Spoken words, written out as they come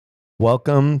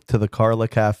Welcome to the Carla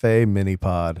Cafe mini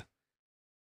pod.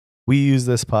 We use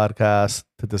this podcast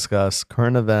to discuss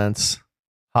current events,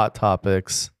 hot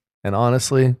topics, and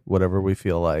honestly, whatever we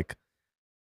feel like.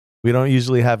 We don't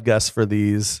usually have guests for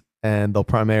these, and they'll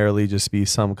primarily just be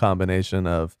some combination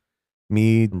of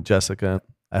me and Jessica.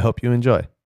 I hope you enjoy.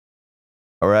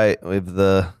 All right, we have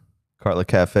the Carla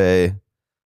Cafe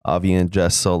Avi and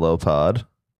Jess solo pod.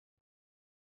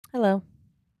 Hello.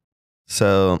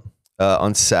 So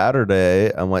on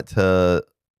Saturday, I went to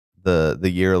the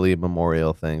yearly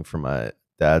memorial thing for my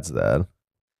dad's dad.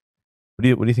 What do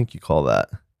you think you call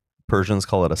that? Persians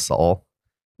call it a Saul,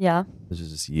 Yeah. which is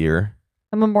this year.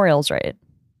 A memorial's right.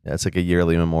 Yeah, it's like a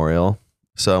yearly memorial.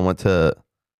 So I went to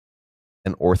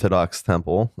an Orthodox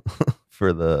temple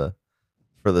for the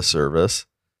service.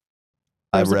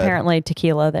 There's apparently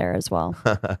tequila there as well.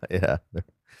 Yeah.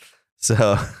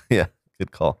 So yeah,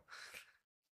 good call.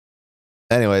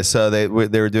 Anyway, so they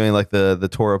were doing like the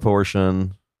Torah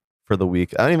portion for the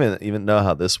week. I don't even know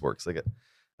how this works. Like,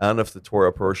 I don't know if the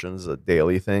Torah portion is a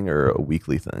daily thing or a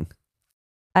weekly thing.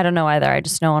 I don't know either. I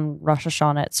just know on Rosh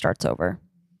Hashanah it starts over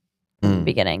in the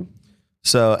beginning.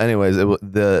 So, anyways, it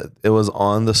was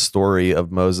on the story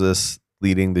of Moses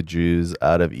leading the Jews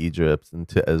out of Egypt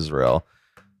into Israel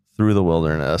through the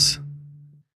wilderness.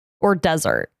 Or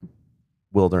desert.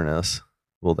 Wilderness is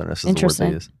the word Interesting.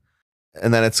 they use.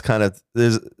 And then it's kind of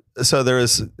there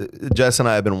is Jess and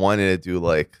I have been wanting to do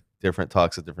like different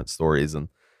talks of different stories, and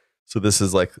so this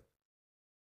is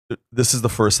the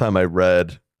first time I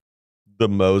read the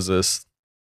Moses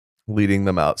leading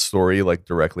them out story like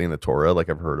directly in the Torah. Like,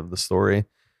 I've heard of the story,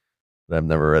 but I've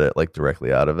never read it like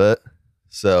directly out of it.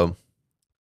 So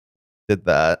did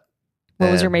that.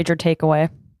 What was your major takeaway?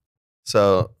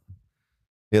 So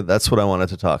yeah, that's what I wanted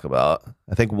to talk about.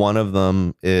 I think one of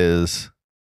them is,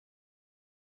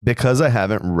 because I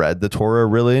haven't read the Torah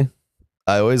really,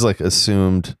 I always like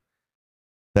assumed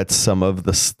that some of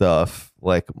the stuff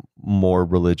like more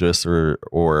religious or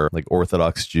like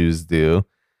Orthodox Jews do.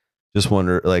 Just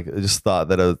thought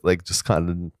that it was like just kind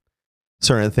of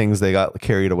certain things they got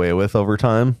carried away with over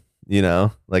time, you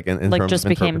know, like in Like terms just of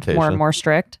became interpretation. more and more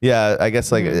strict. Yeah, I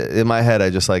guess like in my head, I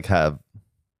just like have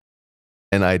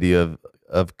an idea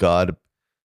of God,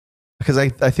 because I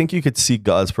think you could see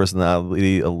God's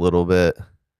personality a little bit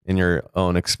in your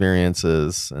own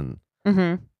experiences and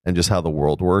just how the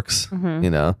world works, you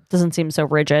know. Doesn't seem so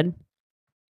rigid.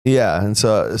 Yeah, and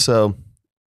so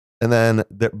and then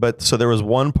there was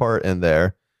one part in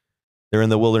there. They're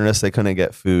in the wilderness, they couldn't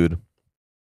get food,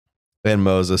 and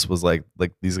Moses was like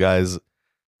these guys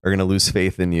are gonna lose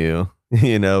faith in you,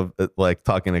 you know, like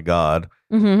talking to God.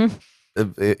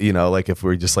 You know, like if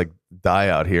we just like die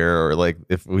out here, or like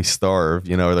if we starve,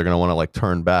 you know, they're gonna want to like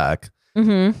turn back.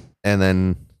 And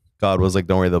then God was like,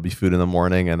 don't worry, there'll be food in the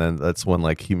morning. And then that's when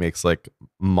like he makes like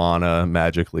manna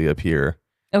magically appear.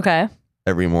 Okay.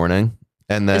 Every morning.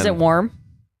 And then, is it warm?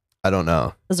 I don't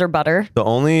know. Is there butter? The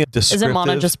only descriptive, is it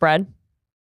manna just bread?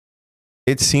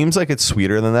 It seems like it's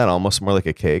sweeter than that, almost more like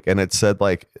a cake. And it said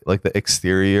like the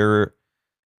exterior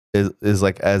is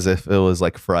like as if it was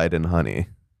like fried in honey.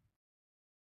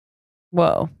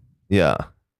 Whoa. Yeah.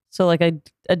 So like a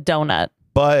donut.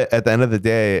 But at the end of the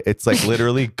day, it's like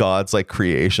literally God's like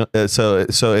creation. So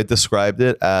it described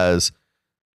it as,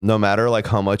 no matter like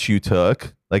how much you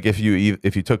took, like if you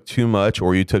took too much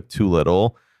or you took too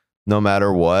little, no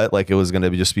matter what, like it was going to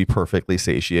just be perfectly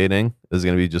satiating. It was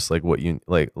going to be just like what you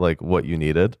like what you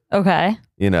needed. Okay.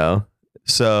 You know,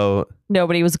 so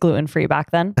nobody was gluten-free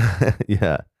back then.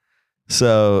 Yeah.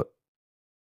 So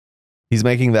he's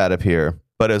making that appear,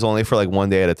 but it's only for like one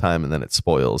day at a time, and then it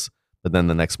spoils. But then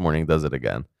the next morning does it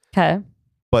again. Okay.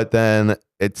 But then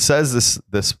it says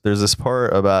this there's this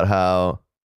part about how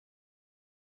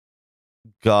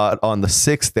God, on the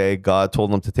sixth day, God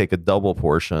told them to take a double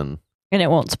portion. And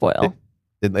it won't spoil.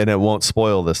 And it won't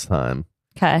spoil this time.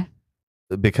 Okay.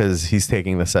 Because he's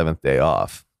taking the seventh day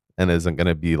off and isn't going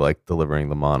to be like delivering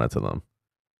the manna to them.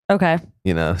 Okay.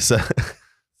 You know, so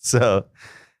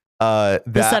the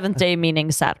seventh day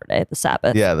meaning Saturday, the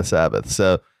Sabbath. Yeah, the Sabbath.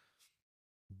 So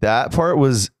that part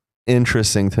was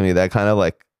interesting to me. That kind of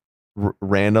like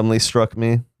randomly struck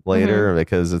me later,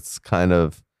 because it's kind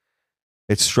of,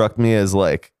 it struck me as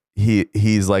like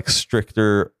he's like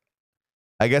stricter.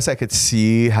 I guess I could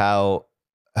see how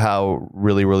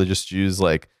really religious Jews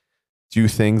like do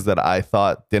things that I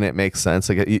thought didn't make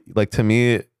sense. Like to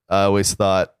me, I always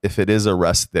thought, if it is a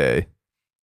rest day,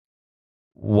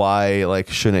 why like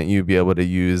shouldn't you be able to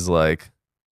use like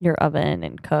your oven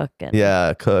and cook and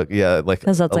like,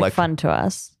 because that's like fun to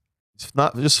us. It's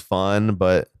not just fun,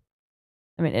 but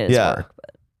I mean it is work,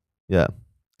 but yeah.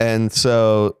 And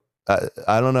so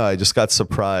I don't know. I just got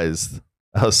surprised.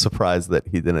 I was surprised that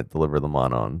he didn't deliver the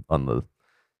manna on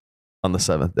the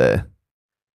seventh day.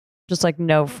 Just like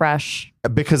no fresh.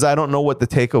 Because I don't know what the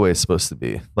takeaway is supposed to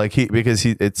be. Like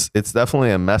it's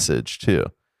definitely a message too.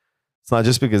 It's not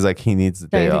just because like he needs the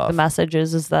day off. The message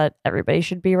is that everybody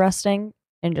should be resting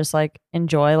and just like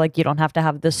enjoy. Like you don't have to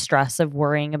have the stress of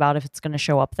worrying about if it's going to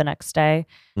show up the next day.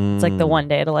 It's like the one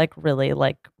day to like really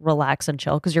like relax and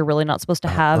chill, because you're really not supposed to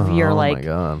have your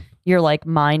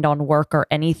mind on work or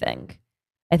anything.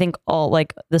 I think all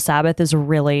like the Sabbath is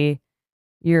really,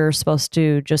 you're supposed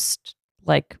to just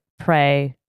like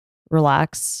pray,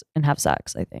 relax, and have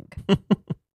sex. I think.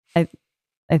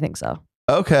 I think so.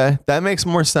 Okay, that makes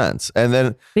more sense. And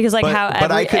then because like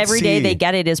every day they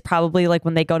get it is probably like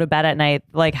when they go to bed at night.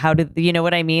 Like how did you know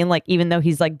what I mean? Like even though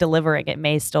he's like delivering, it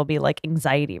may still be like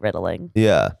anxiety riddling.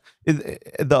 Yeah.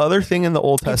 The other thing in the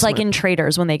Old Testament, it's like in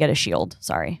Traitors when they get a shield.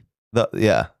 Sorry.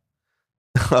 Yeah.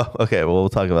 Okay. Well, we'll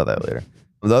talk about that later.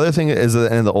 The other thing is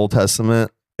that in the Old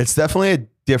Testament, it's definitely a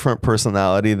different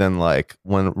personality than like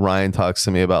when Ryan talks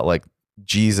to me about like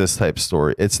Jesus type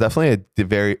story. It's definitely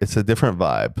it's a different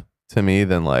vibe to me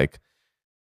than like,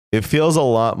 it feels a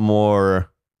lot more,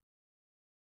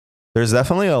 there's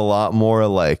definitely a lot more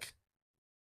like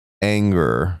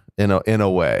anger in a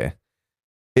way.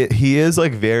 He is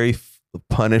like very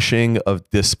punishing of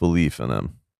disbelief in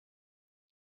him,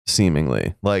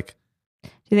 seemingly. Like, do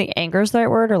you think anger is the right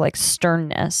word, or like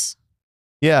sternness?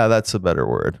 Yeah, that's a better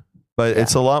word. But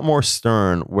it's a lot more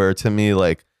stern, where to me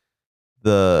like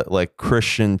the like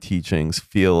Christian teachings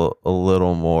feel a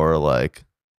little more like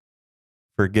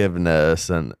forgiveness,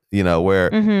 and you know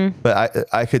where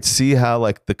but I could see how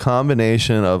like the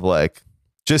combination of like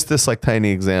just this like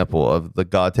tiny example of the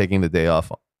God taking the day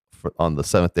off on the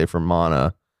seventh day for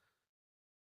manna,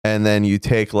 and then you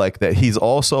take like that he's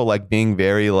also like being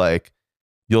very like,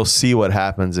 you'll see what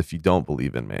happens if you don't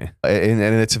believe in me, and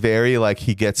it's very like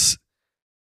he gets,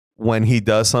 when he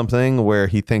does something where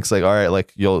he thinks like, all right,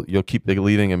 like you'll keep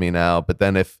believing in me now, but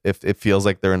then if it feels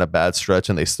like they're in a bad stretch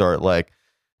and they start like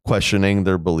questioning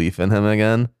their belief in him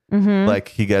again, like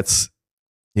he gets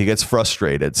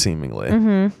frustrated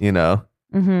seemingly, you know.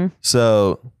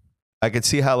 So I could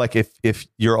see how like if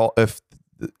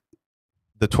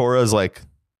the Torah is like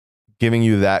giving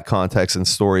you that context and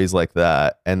stories like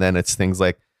that, and then it's things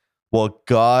like, well,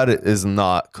 God is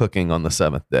not cooking on the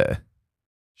seventh day,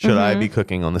 should I be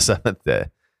cooking on the seventh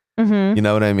day? You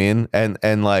know what I mean?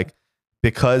 And like,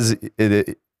 because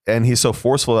and he's so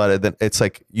forceful about it, that it's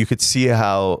like you could see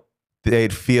how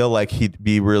they'd feel like he'd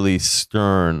be really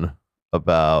stern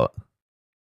about,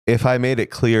 if I made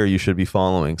it clear you should be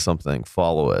following something,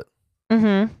 follow it.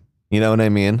 You know what I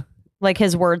mean? Like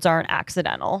his words aren't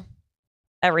accidental.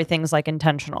 Everything's like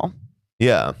intentional.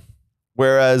 Yeah.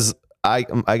 Whereas I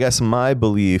guess my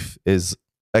belief is,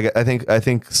 I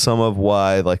think some of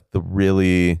why like the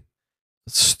really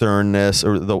sternness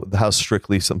or how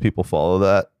strictly some people follow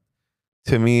that,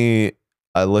 to me,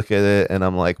 I look at it and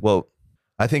I'm like, well,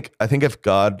 I think if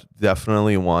God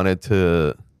definitely wanted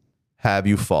to have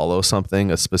you follow something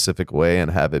a specific way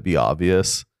and have it be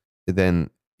obvious,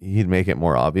 then he'd make it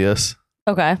more obvious.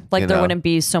 Okay. Like there wouldn't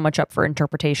be so much up for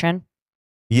interpretation.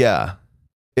 Yeah.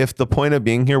 If the point of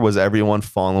being here was everyone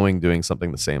doing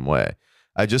something the same way,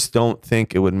 I just don't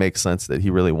think it would make sense that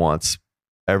he really wants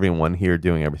everyone here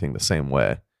doing everything the same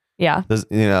way. Yeah.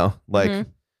 You know, like,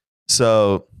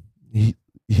 so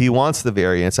he wants the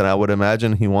variance, and I would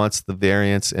imagine he wants the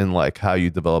variance in like how you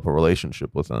develop a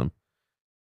relationship with him,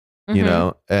 you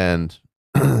know, and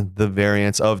the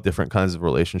variance of different kinds of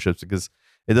relationships, because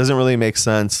it doesn't really make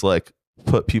sense, like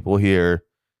put people here,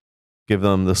 give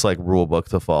them this like rule book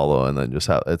to follow, and then just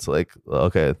how it's like,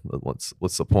 okay,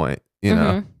 what's the point, you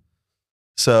know?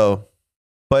 So,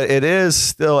 but it is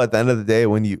still at the end of the day,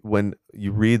 when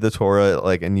you read the Torah,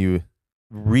 like, and you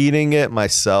reading it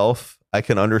myself, I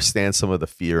can understand some of the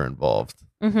fear involved,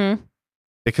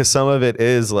 because some of it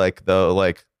is like, though,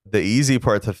 like the easy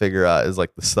part to figure out is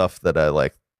like the stuff that I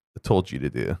like told you to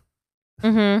do.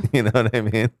 You know what I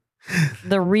mean?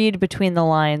 The read between the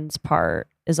lines part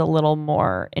is a little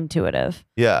more intuitive.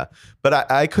 Yeah.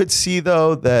 But I could see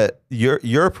though that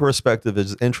your perspective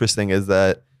is interesting, is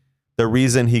that the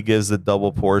reason he gives the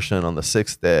double portion on the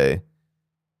sixth day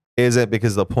isn't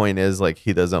because the point is like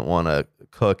he doesn't want to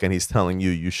cook and he's telling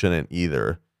you shouldn't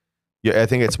either. Yeah, I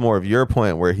think it's more of your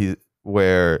point where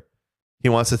he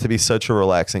wants it to be such a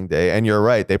relaxing day. And you're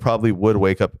right. They probably would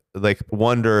wake up, like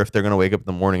wonder if they're going to wake up in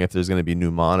the morning, if there's going to be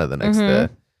new manna the next day.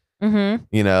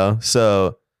 You know,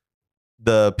 so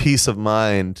the peace of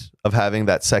mind of having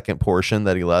that second portion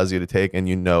that he allows you to take, and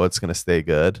you know it's going to stay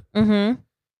good,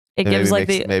 It gives like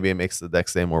maybe it makes the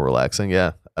next day more relaxing.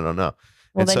 Yeah, I don't know.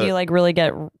 Well, then you like really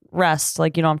get rest.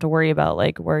 Like you don't have to worry about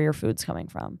like where your food's coming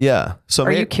from. Yeah. So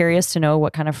are you curious to know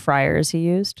what kind of fryers he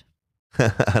used?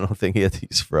 I don't think he had to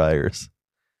use fryers.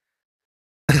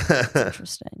 That's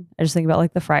interesting. I just think about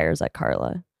like the fryers at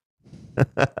Carla.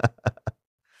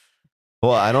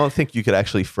 Well, I don't think you could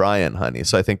actually fry in honey.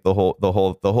 So I think the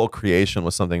whole creation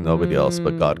was something nobody else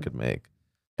but God could make.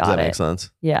 Does that make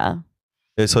sense? Yeah.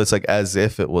 So it's like as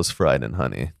if it was fried in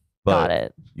honey. But Got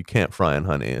it. You can't fry in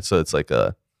honey. So it's like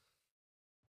doesn't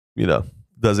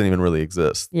even really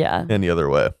exist. Yeah. Any other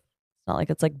way. It's not like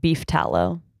it's like beef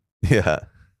tallow. Yeah.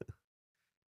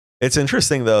 It's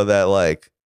interesting though that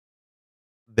like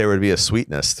there would be a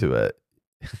sweetness to it.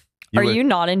 Are you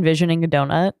not envisioning a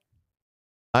donut?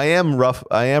 I am rough.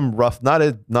 Not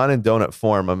in donut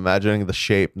form. I'm imagining the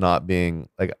shape not being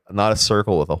like not a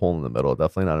circle with a hole in the middle.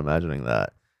 Definitely not imagining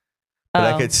that.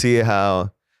 But I could see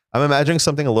how I'm imagining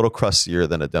something a little crustier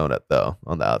than a donut though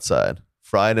on the outside.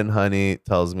 Fried in honey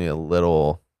tells me a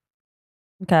little.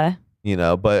 Okay.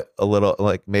 But a little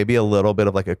like maybe a little bit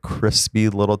of like a crispy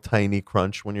little tiny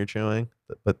crunch when you're chewing,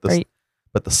 but the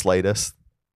slightest.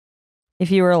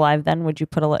 If you were alive then, would you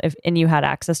put and you had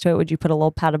access to it, would you put a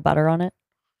little pat of butter on it?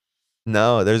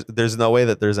 No, there's no way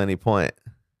that there's any point.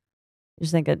 You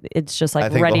just think it's just like I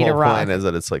think ready the to whole rock. point is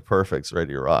that it's like perfect, it's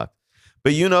ready to rock.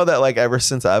 But that like ever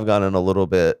since I've gotten a little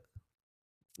bit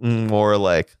more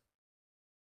like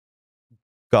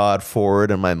God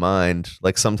forward in my mind,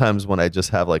 like sometimes when I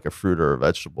just have like a fruit or a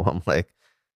vegetable, I'm like,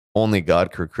 only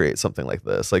God could create something like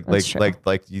this. Like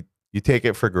you take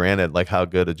it for granted, like how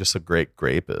good just a great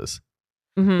grape is.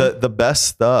 Mm-hmm. The best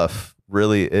stuff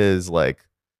really is like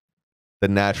the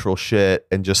natural shit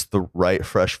and just the right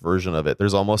fresh version of it.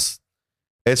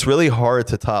 It's really hard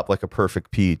to top like a perfect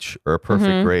peach or a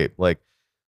perfect grape. Like,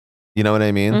 you know what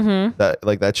I mean? Mm-hmm.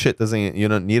 That shit you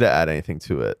don't need to add anything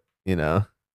to it,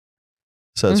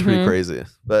 So it's pretty crazy.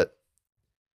 But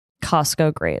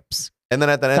Costco grapes. And then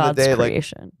at the end of the day,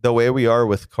 creation. Like the way we are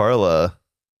with Carla,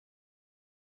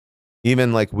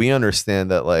 even like we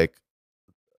understand that like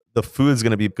the food's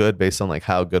gonna be good based on like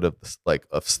how good of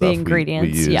stuff the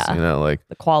ingredients, we use. Yeah. Like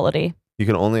the quality. You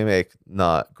can only make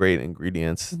not great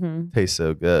ingredients taste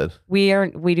so good.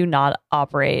 We do not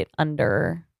operate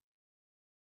under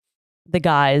the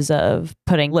guise of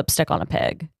putting lipstick on a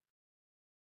pig.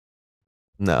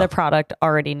 No. The product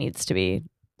already needs to be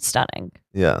stunning.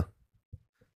 Yeah.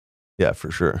 Yeah,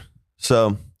 for sure.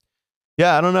 So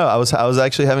yeah, I don't know. I was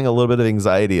actually having a little bit of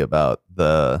anxiety about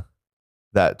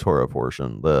that Torah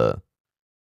portion. I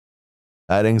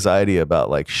had anxiety about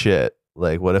like shit.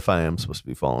 Like, what if I am supposed to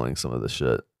be following some of this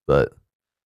shit? But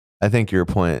I think your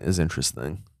point is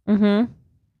interesting. Mm-hmm.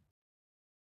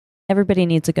 Everybody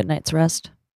needs a good night's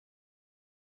rest.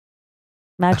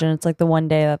 Imagine it's like the one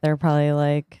day that they're probably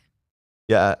like.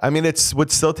 Yeah, I mean,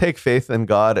 would still take faith in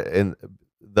God, and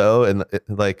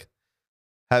like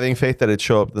having faith that it'd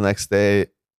show up the next day.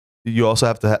 You also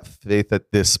have to have faith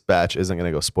that this batch isn't going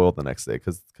to go spoiled the next day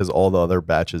because all the other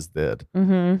batches did.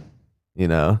 Mm-hmm.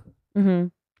 Mm-hmm.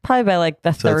 Probably by like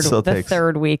the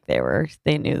third week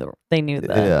they knew the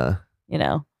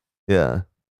yeah. Yeah.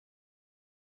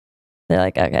 They're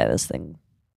like, okay,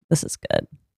 this is good.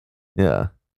 Yeah.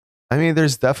 I mean,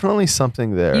 there's definitely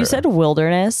something there. You said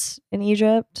wilderness in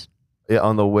Egypt? Yeah,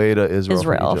 on the way to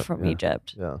Israel. From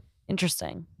Egypt. Yeah.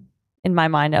 Interesting. In my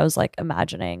mind, I was like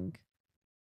imagining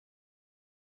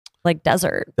like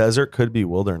desert. Desert could be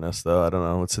wilderness, though. I don't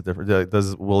know. What's the difference?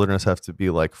 Does wilderness have to be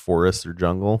like forest or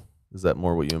jungle? Is that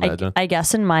more what you imagine? I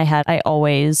guess in my head, I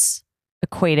always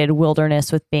equated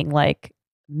wilderness with being like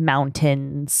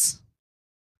mountains.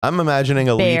 I'm imagining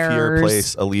a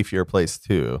bears. leafier place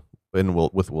too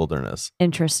with wilderness.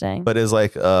 Interesting. But is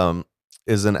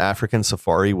an African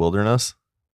safari wilderness?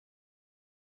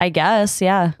 I guess,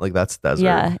 yeah. Like that's desert.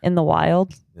 Yeah, in the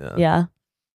wild. Yeah.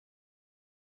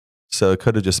 So it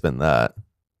could have just been that,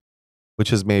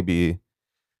 which is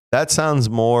that sounds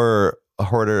more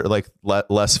harder, like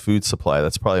less food supply.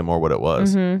 That's probably more what it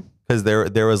was. Because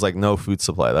there was like no food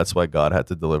supply. That's why God had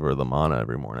to deliver the manna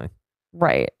every morning.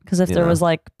 Right. Because if there was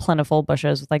like plentiful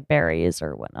bushes with like berries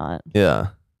or whatnot.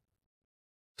 Yeah.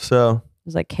 So.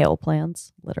 There's like kale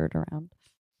plants littered around.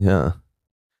 Yeah.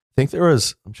 I'm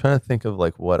trying to think of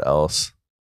like what else.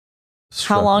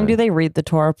 How long do they read the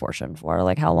Torah portion for?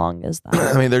 Like how long is that?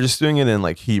 I mean, they're just doing it in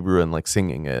like Hebrew and like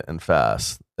singing it and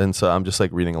fast. And so I'm just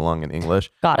like reading along in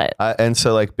English. Got it. And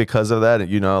so like because of that,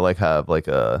 like have like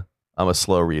I'm a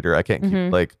slow reader. I can't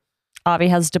keep like. Avi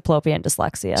has diplopia and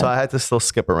dyslexia. So I had to still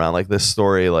skip around. Like this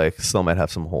story like still might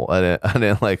have some hole. I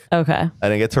didn't like. Okay. I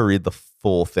didn't get to read the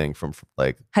full thing from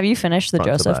like. Have you finished the front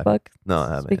to Joseph back. book? No, I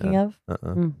haven't. Speaking yet.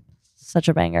 of, such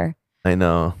a banger. I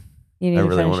know. You need I to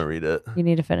really finish- want to read it. You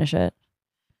need to finish it.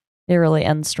 It really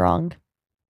ends strong.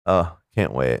 Oh,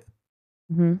 can't wait.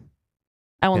 I won't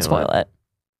Can't spoil wait. it,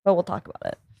 but we'll talk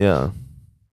about it. Yeah.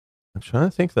 I'm trying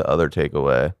to think the other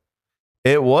takeaway.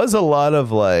 It was a lot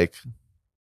of like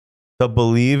the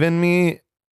believe in me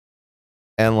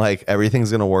and like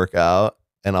everything's going to work out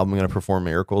and I'm going to perform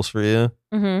miracles for you.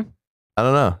 Mm-hmm. I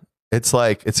don't know. It's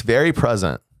like, it's very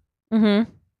present. Mm-hmm.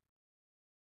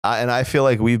 And I feel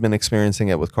like we've been experiencing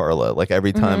it with Carla. Like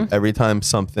every time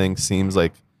something seems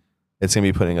like it's going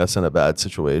to be putting us in a bad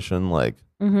situation, like,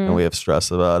 and we have stress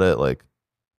about it, like,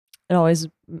 it always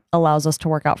allows us to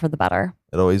work out for the better.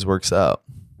 it always works out.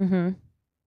 Mm-hmm.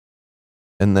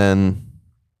 And then,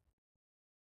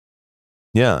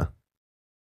 yeah.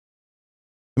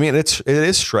 I mean, it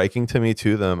is striking to me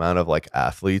too, the amount of like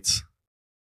athletes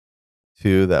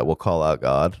too that will call out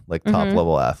God, like top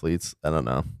level athletes. I don't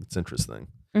know. It's interesting.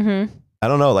 Mm-hmm. I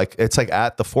don't know. Like it's like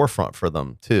at the forefront for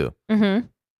them too. Mm-hmm.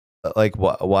 Like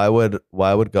why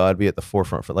would God be at the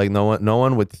forefront for like no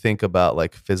one would think about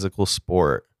like physical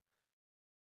sport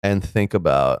and think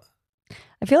about.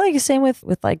 I feel like the same with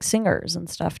like singers and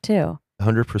stuff too.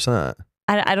 100%.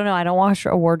 I don't know. I don't watch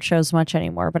award shows much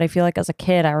anymore, but I feel like as a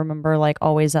kid, I remember like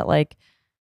always at like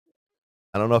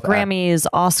I don't know if Grammys,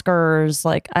 Oscars,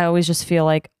 like I always just feel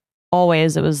like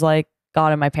always it was like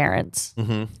God and my parents.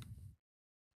 Mm-hmm.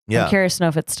 Yeah. I'm curious to know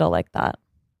if it's still like that.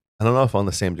 I don't know if on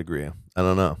the same degree. I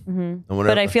don't know. Mm-hmm.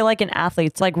 But I feel like in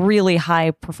athletes, like really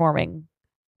high performing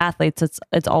athletes,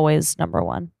 it's always number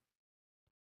one.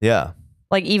 Yeah.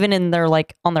 Like even in their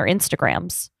like on their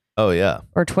Instagrams. Oh yeah.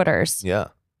 Or Twitters. Yeah.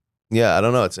 Yeah. I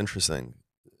don't know. It's interesting.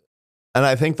 And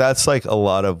I think that's like a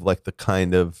lot of like the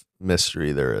kind of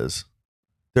mystery there is.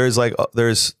 There's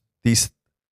these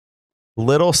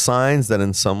little signs that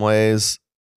in some ways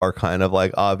are kind of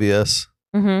like obvious,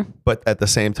 but at the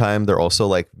same time, they're also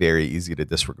like very easy to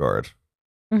disregard.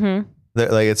 Like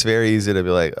it's very easy to be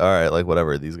like, all right, like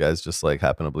whatever. These guys just like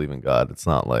happen to believe in God. It's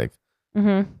not like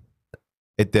the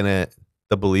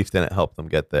belief didn't help them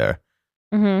get there,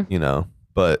 you know,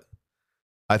 but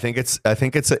I think it's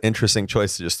an interesting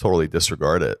choice to just totally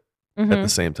disregard it at the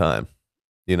same time,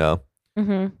 you know?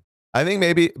 I think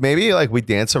maybe like we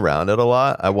dance around it a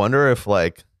lot. I wonder if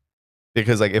like,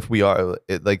 because like if we are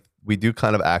like, we do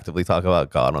kind of actively talk about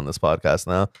God on this podcast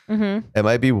now. It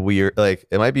might be weird. Like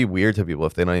it might be weird to people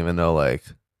if they don't even know like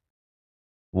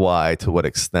why, to what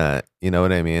extent, you know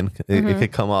what I mean? It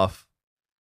could come off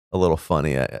a little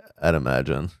funny, I'd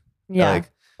imagine. Yeah.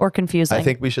 Like, or confusing. I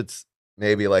think we should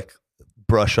maybe like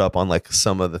brush up on like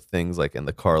some of the things like in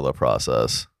the Carla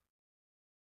process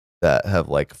that have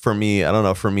like, for me, I don't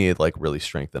know, for me, it like really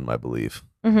strengthened my belief.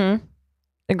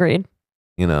 Agreed.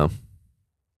 You know?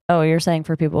 Oh, you're saying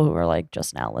for people who are like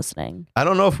just now listening. I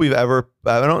don't know if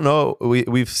I don't know.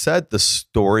 We've said the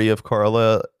story of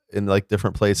Carla in like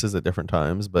different places at different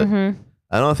times, but I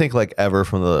don't think like ever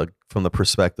from the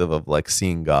perspective of like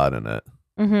seeing God in it.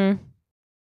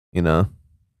 You know?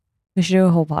 We should do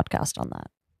a whole podcast on that.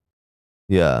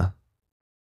 Yeah.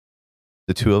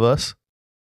 The two of us?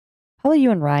 Probably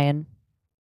you and Ryan.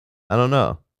 I don't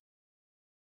know.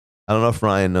 I don't know if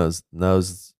Ryan knows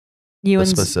you the and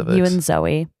specifics. You and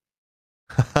Zoe.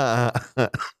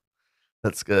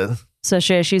 That's good. So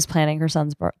she's planning her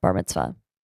son's bar mitzvah.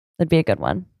 That'd be a good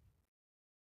one.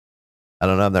 I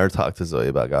don't know. I've never talked to Zoe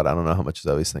about God. I don't know how much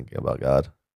Zoe's thinking about God.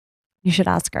 You should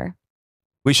ask her.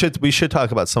 We should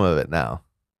talk about some of it now,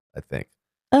 I think.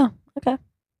 Oh, okay.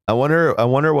 I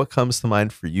wonder what comes to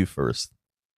mind for you first.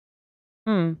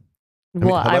 Well,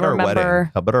 I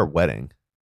remember. How about our wedding?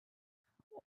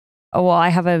 Oh, well, I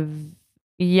have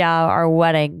our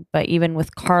wedding, but even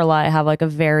with Carla, I have like a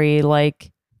very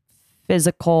like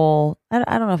physical,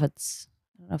 I don't know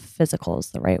if physical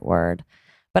is the right word,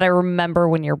 but I remember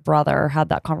when your brother had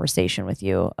that conversation with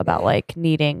you about like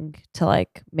needing to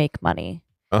like make money.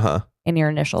 And your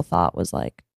initial thought was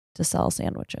like to sell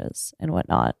sandwiches and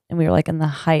whatnot. And we were like in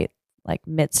the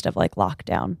midst of like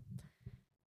lockdown.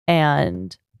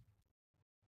 And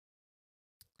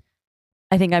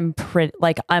I think I'm pretty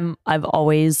like I've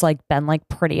always like been like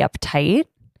pretty uptight.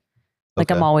 Like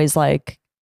I'm always like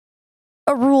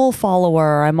a rule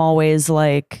follower. I'm always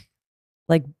like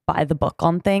by the book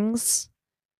on things.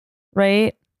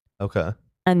 Right? Okay.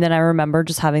 And then I remember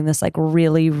just having this like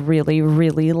really, really,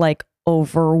 really like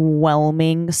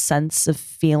overwhelming sense of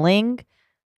feeling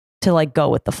to like go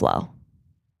with the flow.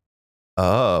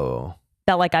 Oh.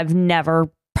 That like I've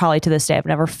never, probably to this day, I've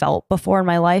never felt before in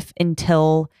my life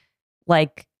until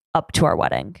like up to our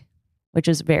wedding, which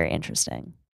is very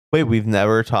interesting. Wait, we've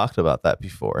never talked about that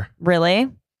before. Really?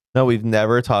 No, we've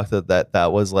never talked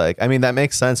that was like, I mean, that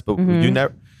makes sense, but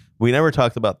we never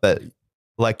talked about that.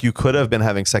 Like, you could have been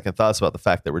having second thoughts about the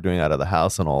fact that we're doing out of the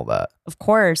house and all that. Of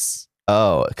course.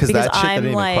 Oh, because that shit I'm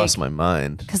didn't like, even cross my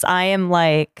mind. Because I'm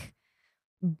like,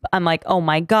 oh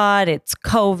my God, it's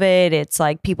COVID. It's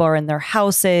like people are in their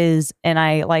houses. And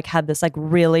I like had this like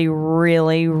really,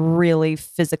 really, really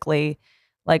physically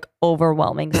like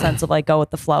overwhelming sense of like go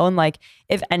with the flow. And like,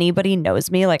 if anybody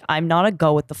knows me, like I'm not a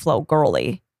go with the flow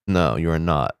girly. No, you are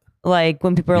not. Like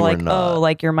when people are You are like, not. oh,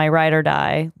 like you're my ride or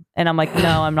die. And I'm like,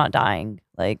 no, I'm not dying.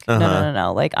 Like,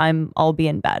 no. Like I'll be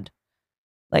in bed.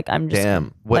 Like I'm just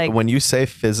damn. like, when you say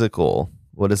physical,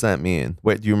 what does that mean?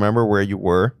 Wait, do you remember where you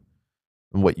were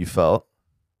and what you felt?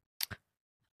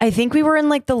 I think we were in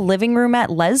like the living room at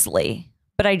Leslie,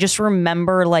 but I just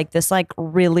remember like this like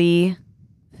really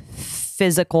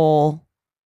physical,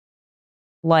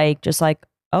 like just like,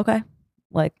 okay,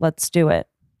 like let's do it.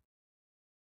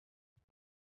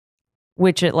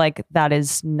 Which it like, that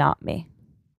is not me.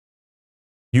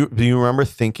 Do you remember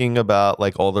thinking about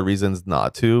like all the reasons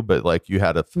not to, but like you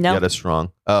had a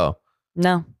strong. Oh.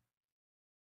 No.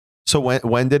 So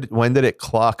when did it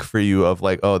clock for you of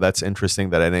like, oh, that's interesting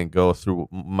that I didn't go through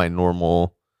my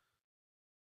normal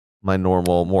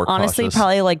more honestly cautious.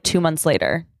 Probably like 2 months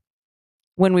later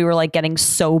when we were like getting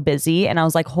so busy and I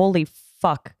was like, holy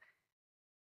fuck,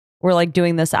 we're like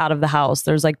doing this out of the house,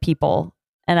 there's like people.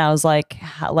 And I was like,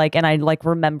 and I like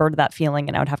remembered that feeling,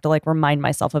 and I would have to like remind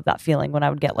myself of that feeling when I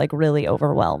would get like really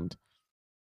overwhelmed.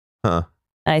 Huh.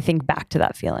 And I think back to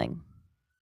that feeling.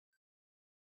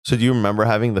 So do you remember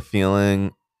having the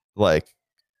feeling, like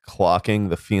clocking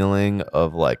the feeling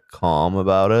of like calm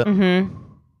about it? Mm-hmm.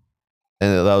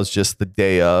 And that was just the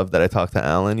day of that I talked to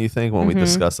Alan, you think, when we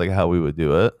discussed like how we would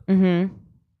do it? Mm-hmm.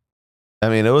 I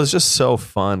mean, it was just so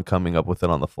fun coming up with it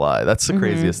on the fly. That's the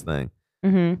craziest thing.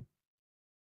 Mm-hmm.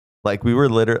 Like we were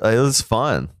literally, it was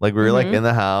fun. Like we were like in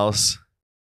the house.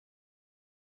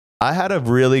 I had a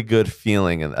really good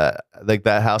feeling in that. Like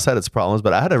that house had its problems,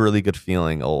 but I had a really good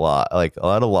feeling a lot. Like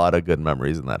I had a lot of good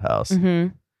memories in that house.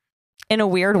 Mm-hmm. In a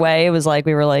weird way, it was like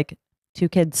we were like two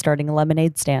kids starting a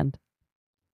lemonade stand.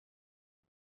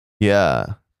 Yeah.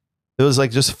 It was like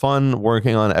just fun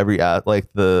working on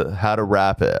like the how to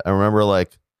wrap it. I remember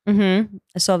like I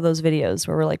still have those videos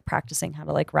where we're like practicing how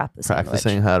to like wrap the sandwich.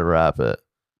 Practicing how to wrap it.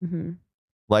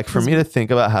 Like for me to think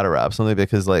about how to wrap something,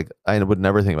 because like I would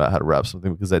never think about how to wrap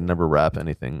something because I'd never wrap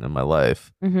anything in my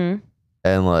life. And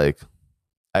like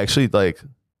I actually like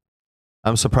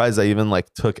I'm surprised I even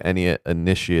like took any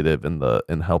initiative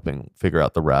in helping figure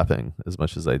out the wrapping as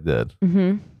much as I did.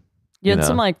 You had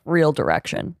some like real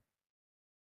direction.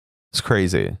 It's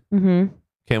crazy. Came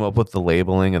up with the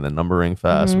labeling and the numbering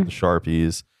fast with the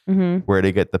Sharpies, where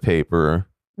to get the paper.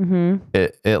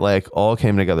 It like all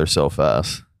came together so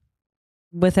fast.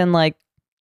 Within like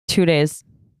 2 days.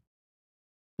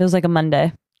 It was like a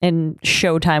Monday and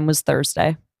showtime was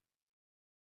Thursday.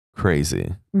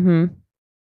 Crazy.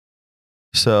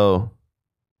 So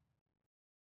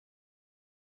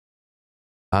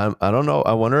I don't know.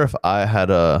 I wonder if I had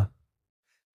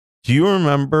do you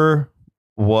remember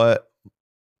what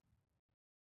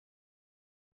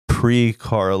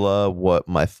pre-Carla, what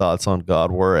my thoughts on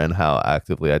God were and how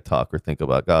actively I talk or think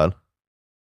about God?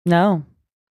 No.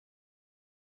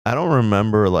 I don't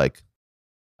remember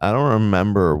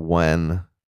when,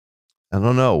 I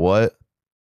don't know what.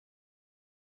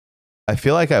 I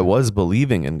feel like I was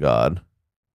believing in God,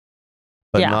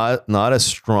 but not as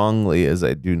strongly as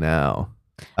I do now.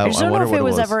 I just don't know if it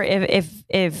was ever,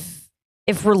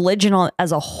 if religion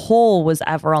as a whole was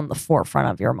ever on the forefront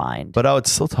of your mind. But I would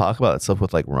still talk about that stuff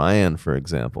with like Ryan, for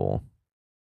example.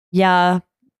 Yeah,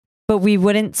 but we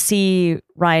wouldn't see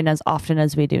Ryan as often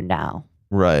as we do now.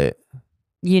 Right.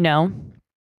 You know?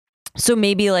 So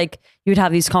maybe like you'd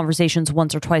have these conversations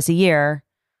once or twice a year.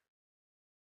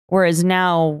 Whereas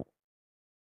now,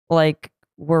 like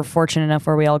we're fortunate enough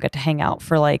where we all get to hang out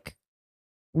for like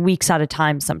weeks at a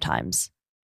time sometimes.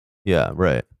 Yeah,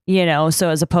 right. You know, so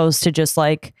as opposed to just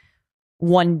like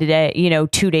one day,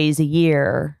 2 days a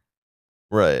year.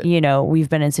 Right. You know, we've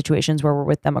been in situations where we're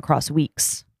with them across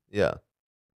weeks. Yeah.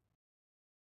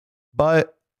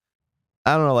 But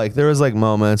I don't know, like there was like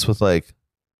moments with like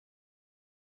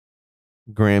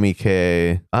Grammy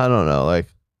K, I don't know, like,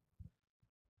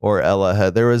 or Ella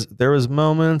had, there was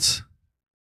moments.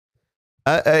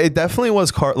 It definitely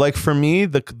was like for me,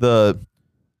 the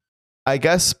I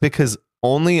guess because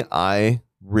only I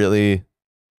really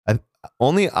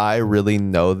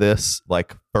know this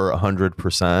like for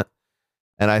 100%,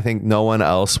 and I think no one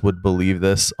else would believe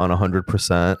this on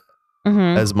 100%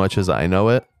 as much as I know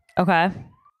it. Okay.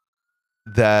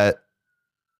 that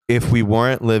if we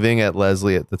weren't living at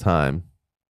Leslie at the time,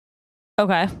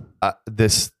 Okay. I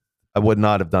would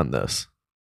not have done this.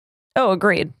 Oh,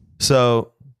 agreed.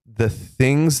 So the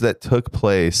things that took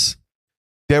place,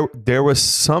 there was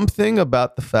something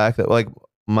about the fact that like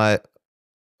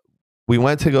we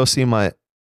went to go see my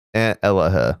Aunt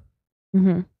Ella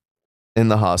Mm-hmm. in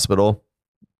the hospital,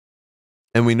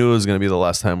 and we knew it was going to be the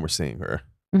last time we're seeing her.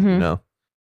 Mm-hmm. You know,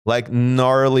 like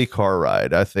gnarly car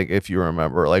ride. I think if you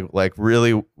remember, like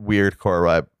really weird car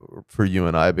ride for you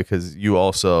and I, because you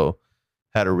also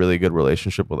had a really good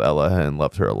relationship with Ella and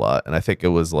loved her a lot, and I think it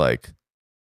was like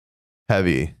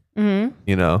heavy. Mm-hmm.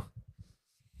 You know.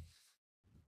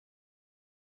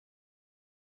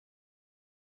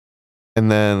 And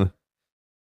then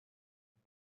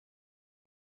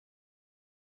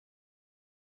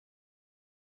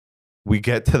we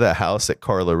get to the house at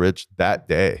Carla Ridge that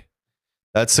day.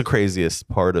 That's the craziest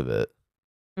part of it.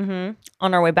 Mm-hmm.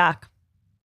 On our way back.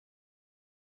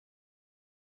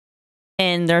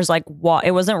 And there's like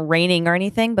it wasn't raining or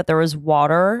anything, but there was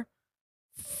water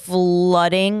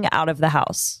flooding out of the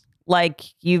house. Like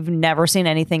you've never seen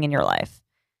anything in your life.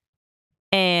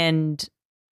 And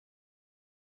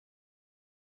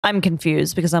I'm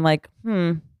confused because I'm like,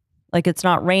 like it's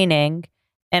not raining.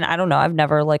 And I don't know. I've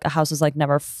never a house is like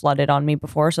never flooded on me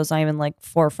before. So it's not even like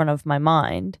forefront of my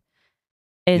mind.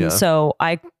 And so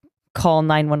I call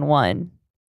 911.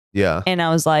 Yeah. And I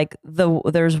was like,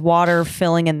 there's water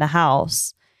filling in the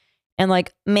house. And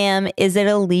like, ma'am, is it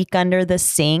a leak under the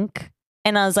sink?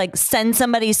 And I was like, send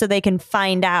somebody so they can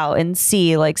find out and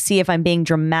see if I'm being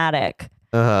dramatic.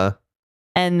 Uh-huh.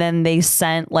 And then they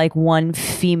sent like one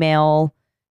female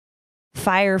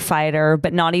firefighter,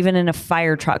 but not even in a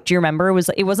fire truck. Do you remember?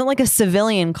 It wasn't like a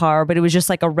civilian car, but it was just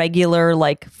like a regular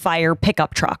like fire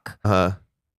pickup truck. Uh-huh.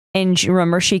 And you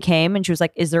remember she came and she was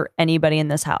like, is there anybody in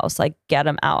this house? Like, get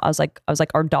him out. I was like,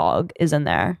 our dog is in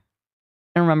there.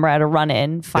 And remember, I had to run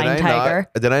in, find Tiger.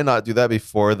 Did I not do that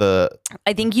before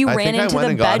I think you ran into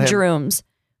the bedrooms,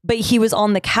 but he was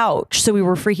on the couch. So we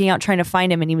were freaking out trying to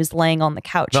find him and he was laying on the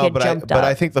couch. No, he had jumped up. But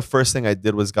I think the first thing I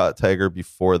did was got Tiger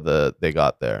before they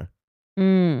got there.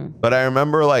 But I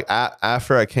remember like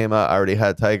after I came out, I already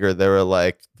had Tiger. They were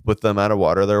like, with the amount of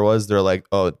water there was, they're like,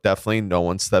 oh, definitely no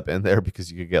one step in there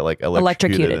because you could get like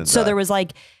electrocuted. So there was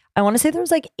like, I want to say there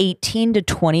was like 18 to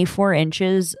 24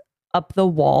 inches up the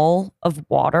wall of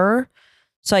water.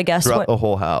 So I guess throughout the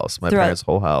whole house, my parents'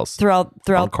 whole house, throughout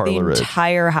the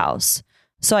entire house.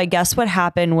 So I guess what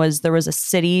happened was there was a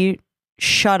city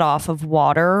shut off of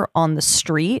water on the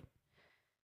street,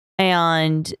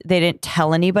 and they didn't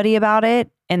tell anybody about it.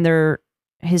 And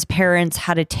his parents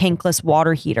had a tankless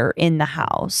water heater in the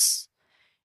house.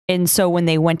 And so when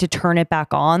they went to turn it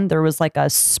back on, there was like a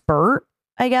spurt,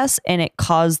 I guess, and it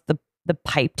caused the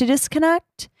pipe to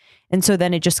disconnect. And so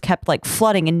then it just kept like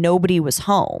flooding and nobody was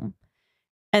home.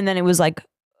 And then it was like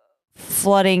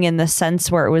flooding in the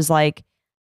sense where it was like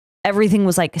everything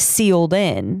was like sealed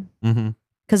in. Mm-hmm.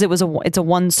 Because it's a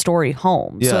 1-story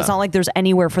home. Yeah. So it's not like there's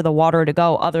anywhere for the water to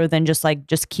go other than just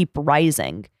keep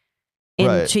rising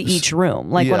into each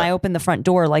room. Like when I opened the front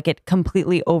door, like it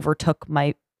completely overtook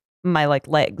my like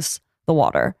legs, the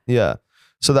water. Yeah.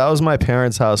 So that was my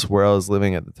parents' house where I was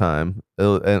living at the time.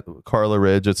 And Carla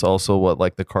Ridge. It's also what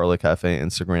like the Carla Cafe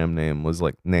Instagram name was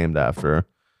like named after.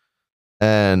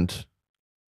 And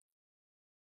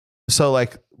so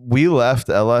like we left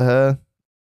Elahe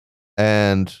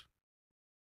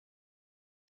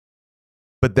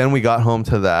but then we got home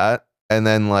to that, and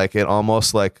then like it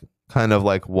almost like kind of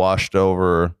like washed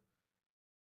over.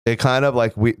 It kind of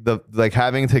like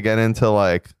having to get into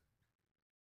like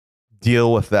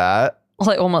deal with that.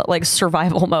 Like almost like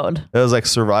survival mode. It was like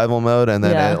survival mode, and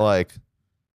then it like,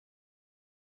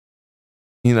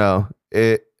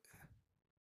 it.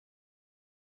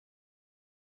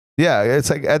 Yeah, it's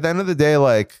like at the end of the day,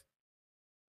 like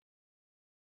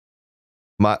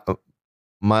my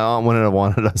aunt wouldn't have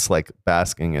wanted us like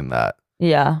basking in that.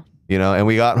 Yeah. And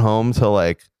we got home to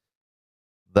like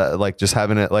that, like just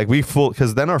having it like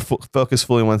because then our focus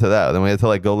fully went to that. Then we had to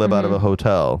like go live out of a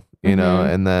hotel,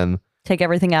 and then take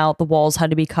everything out. The walls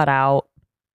had to be cut out.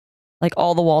 Like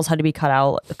all the walls had to be cut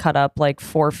up like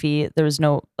 4 feet. There was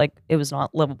no, like, it was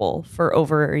not livable for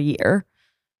over a year.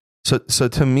 So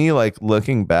to me, like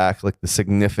looking back, like the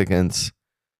significance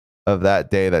of that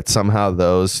day, that somehow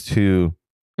those two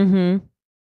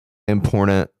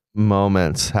important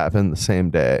moments happened the same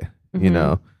day,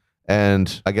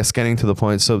 and I guess getting to the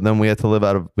point. So then we lived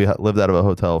out of a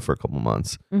hotel for a couple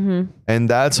months. And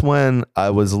that's when I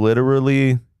was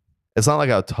literally, it's not like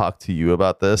I'll talk to you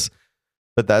about this,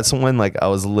 but that's when like I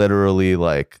was literally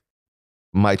like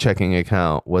my checking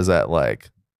account was at like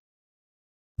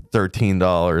 $13,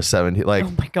 $17, like,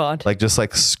 oh my God. like just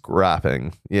like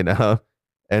scrapping, you know?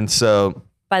 And so,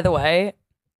 by the way,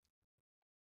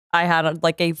 I had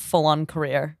like a full-on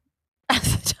career at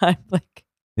the time.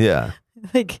 yeah.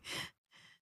 Like,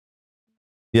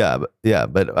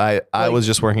 But I was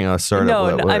just working on a startup.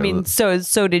 no, I mean,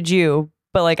 so did you,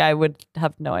 but like, I would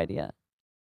have no idea.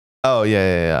 Oh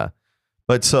yeah.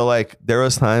 But so like, there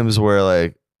was times where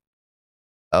like,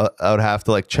 I would have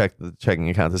to like check the checking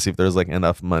account to see if there's like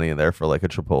enough money in there for like a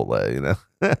Chipotle, you know?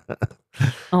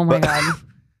 Oh my God.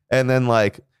 And then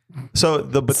like, so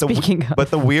but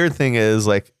the weird thing is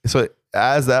like, so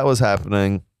as that was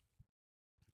happening,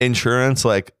 insurance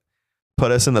like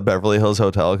put us in the Beverly Hills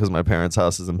Hotel because my parents'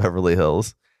 house is in Beverly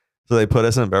Hills. So they put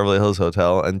us in Beverly Hills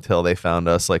Hotel until they found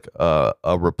us like a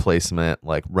replacement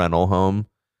like rental home,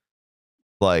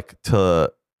 like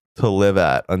to live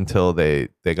at until they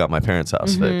got my parents'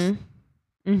 house fixed.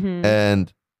 Mm-hmm.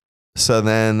 And so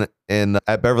then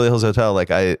at Beverly Hills Hotel, like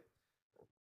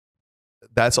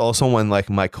that's also when like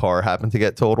my car happened to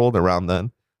get totaled around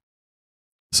then.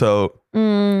 So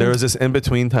there was this in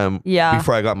between time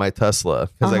before I got my Tesla.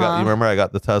 Because you remember I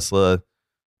got the Tesla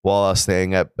while I was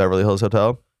staying at Beverly Hills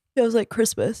Hotel. It was like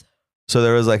Christmas. So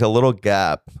there was like a little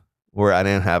gap where I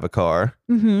didn't have a car.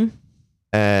 Mm-hmm.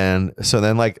 And so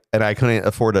then like, and I couldn't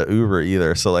afford an Uber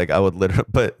either. So like I would literally,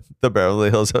 but the Beverly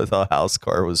Hills Hotel house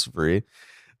car was free.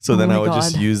 So then I would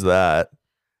just use that.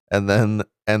 And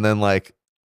then like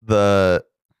the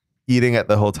eating at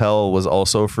the hotel was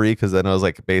also free. Cause then I was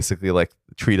like basically like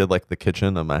treated like the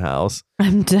kitchen of my house.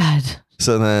 I'm dead.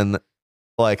 So then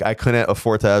like I couldn't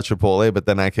afford to have Chipotle, but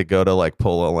then I could go to like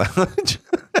Polo Lounge.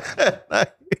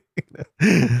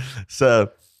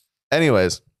 So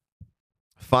anyways,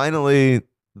 finally,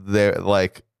 they're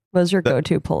like. What was your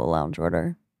go-to Polo Lounge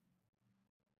order?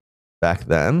 Back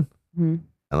then? Mm-hmm.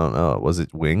 I don't know. Was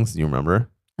it wings? Do you remember?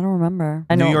 I don't remember.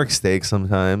 New York steak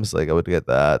sometimes. Like I would get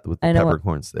that with the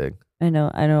peppercorn steak. I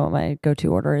know what my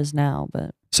go-to order is now,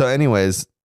 but. So anyways,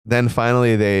 then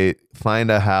finally they find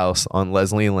a house on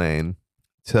Leslie Lane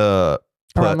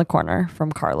around the corner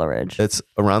from Carla Ridge. It's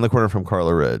around the corner from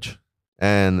Carla Ridge.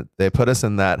 And they put us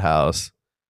in that house.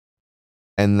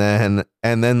 And then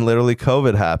literally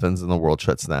COVID happens and the world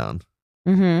shuts down.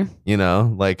 Mm-hmm. You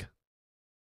know, like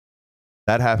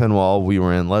that happened while we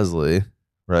were in Leslie,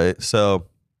 right? So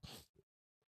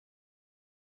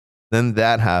then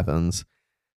that happens.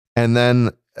 And then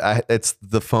it's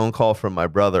the phone call from my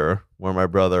brother where my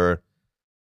brother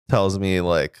tells me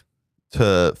like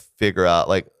to figure out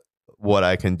like what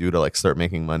I can do to like start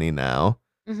making money now.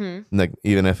 Mm-hmm. Like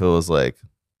even if it was like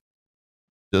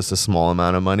just a small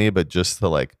amount of money, but just to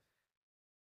like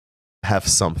have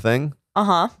something.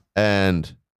 Uh-huh.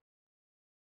 And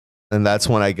that's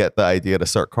when I get the idea to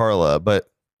start Carla. But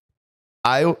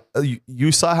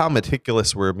you saw how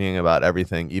meticulous we're being about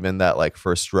everything, even that like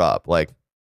first drop. Like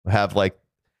have like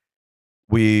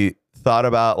we thought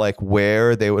about like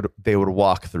where they would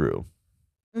walk through.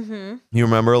 Mm-hmm. You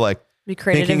remember like we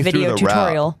created a video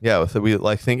tutorial. Route. Yeah, we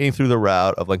like thinking through the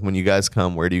route of like when you guys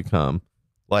come, where do you come?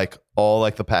 Like all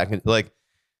like the package, like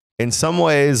in some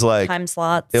ways like time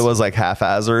slots. It was like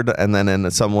haphazard, and then in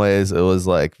some ways it was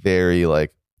like very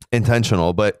like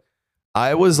intentional. But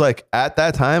I was like at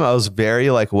that time I was very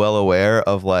like well aware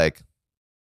of like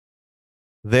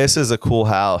this is a cool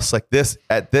house. Like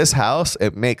at this house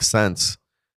it makes sense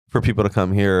for people to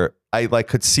come here. I like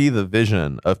could see the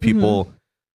vision of people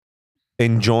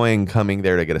enjoying coming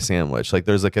there to get a sandwich. Like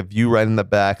there's like a view right in the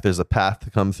back. There's a path to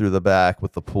come through the back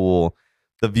with the pool.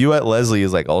 The view at Leslie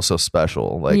is like also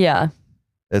special. Like yeah,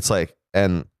 it's like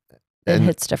and it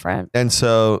hits different. And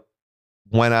so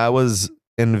when I was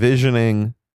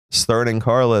envisioning starting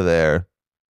Carla there,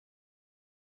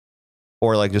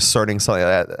 or like just starting something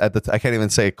I can't even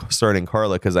say starting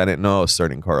Carla because I didn't know I was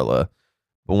starting Carla.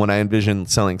 But when I envisioned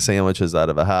selling sandwiches out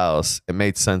of a house, it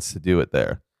made sense to do it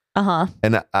there. Uh-huh.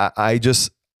 And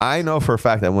I know for a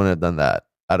fact I wouldn't have done that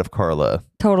out of Carla.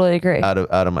 Totally agree. Out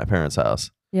of my parents' house.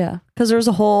 Yeah. Because there was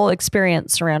a whole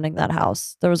experience surrounding that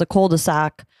house. There was a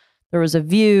cul-de-sac. There was a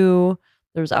view.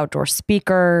 There was outdoor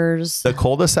speakers. The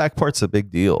cul-de-sac part's a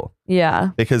big deal.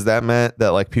 Yeah. Because that meant that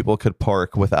like people could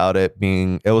park without it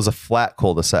was a flat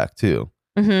cul-de-sac too.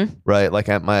 Mm-hmm. Right? Like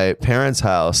at my parents'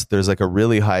 house, there's like a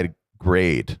really high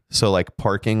grade. So like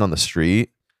parking on the street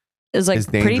is like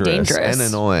pretty dangerous and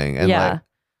annoying. And yeah. Like,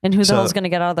 and who the hell's going to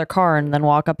get out of their car and then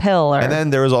walk uphill? And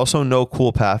then there was also no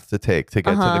cool path to take to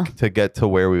get to get to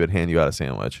where we would hand you out a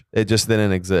sandwich. It just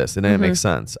didn't exist. It didn't make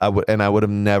sense. I would have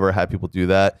never had people do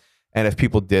that. And if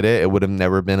people did it, it would have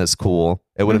never been as cool.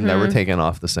 It would have never taken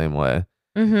off the same way.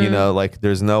 Mhm. You know, like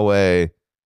there's no way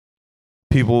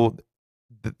people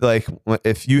like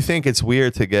if you think it's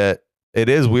weird to get, it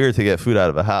is weird to get food out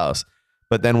of a house,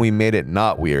 but then we made it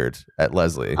not weird at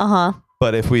Leslie.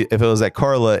 But if it was at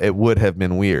Carla, it would have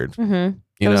been weird.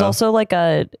 It was also like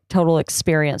a total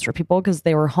experience for people because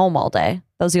they were home all day.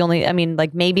 That was the only, I mean,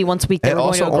 like maybe once a week they were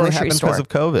going to a grocery store. Because of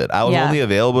COVID. I was only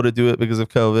available to do it because of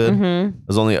COVID. I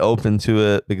was only open to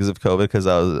it because of COVID because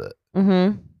I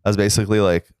was basically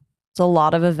like. It's a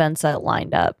lot of events that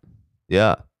lined up.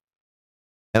 Yeah.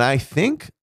 And I think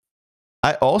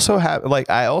I also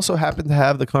happened to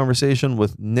have the conversation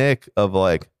with Nick of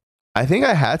like, I think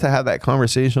I had to have that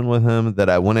conversation with him that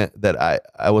I wasn't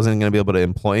going to be able to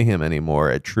employ him anymore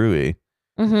at Truey.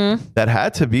 That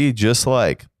had to be just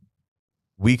like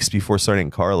weeks before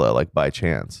starting Carla, like by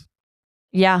chance.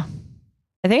 Yeah.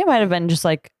 I think it might have been just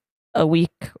like a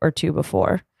week or two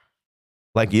before.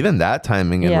 Like even that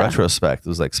timing in retrospect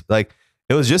was like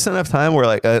it was just enough time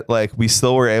where like we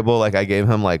still were able, like I gave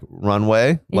him like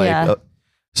runway. Like,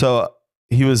 so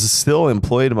he was still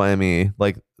employed by me,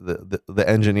 like the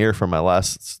engineer for my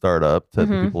last startup to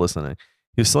the people listening.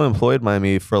 He was still employed by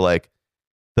me for like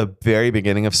the very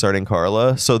beginning of starting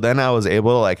Carla. So then I was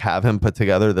able to like have him put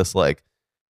together this like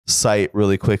site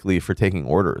really quickly for taking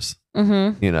orders,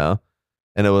 you know?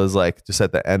 And it was like just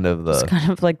at the end of it's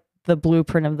kind of like the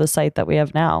blueprint of the site that we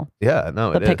have now. Yeah,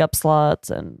 no, the pickup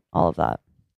slots and all of that.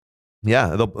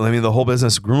 Yeah, the whole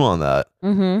business grew on that.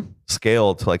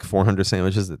 Scaled to like 400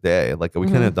 sandwiches a day. Like we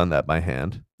couldn't have done that by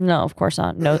hand. No, of course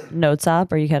not. Notes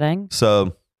app. Are you kidding?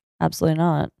 So absolutely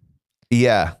not.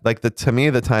 Yeah, like to me,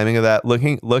 the timing of that,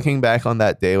 looking back on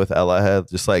that day with Ella,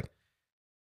 just like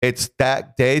it's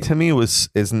that day to me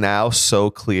is now so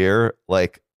clear.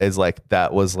 Like is like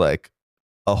that was like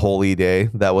a holy day.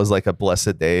 That was like a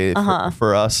blessed day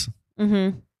for us.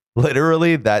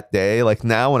 Literally that day. Like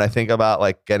now when I think about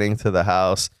like getting to the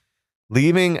house,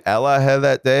 leaving Ella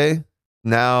that day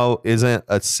now isn't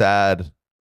a sad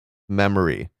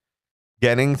memory.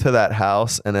 Getting to that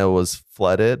house and it was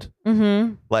flooded,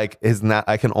 like is not.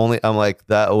 I'm like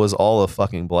that was all a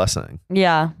fucking blessing.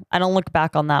 Yeah, I don't look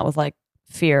back on that with like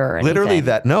fear. Or literally anything.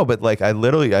 that no, but like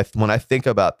when I think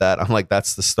about that, I'm like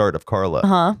that's the start of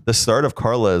Carla. The start of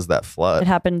Carla is that flood. It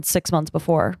happened 6 months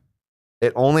before.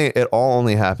 It all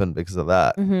only happened because of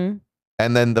that. And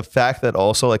then the fact that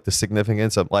also like the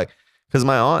significance of like, because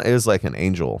my aunt is like an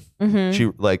angel. She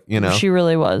like, you know, she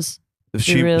really was.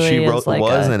 She wrote like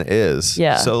was and is.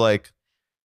 Yeah. So like,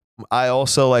 I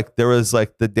also like, there was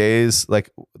like the days, like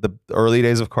the early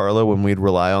days of Carla when we'd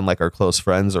rely on like our close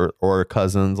friends or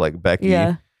cousins, like Becky.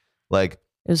 Yeah. Like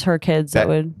it was her kids that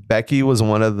would. Becky was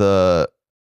one of the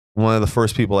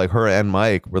first people, like her and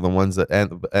Mike were the ones that,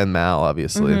 and Mal,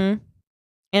 obviously.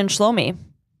 And Shlomi.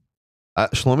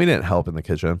 Shlomi didn't help in the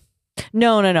kitchen.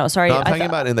 No. Sorry. No, I'm talking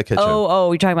about in the kitchen.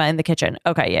 Oh, you're talking about in the kitchen.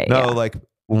 Okay, yeah. No, like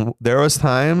there was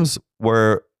times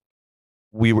where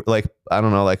we were like, I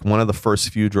don't know, like one of the first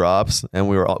few drops, and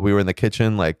we were in the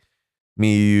kitchen, like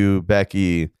me, you,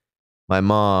 Becky, my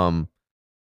mom,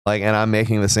 like, and I'm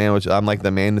making the sandwich. I'm like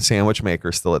the main sandwich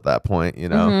maker still at that point, you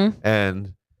know,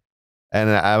 and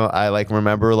I like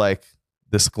remember like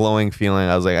this glowing feeling.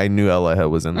 I was like, I knew Ella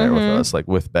was in there with us, like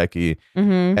with Becky,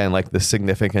 and like the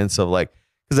significance of like,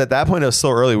 because at that point it was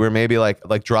still early. We were maybe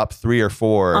like drop 3 or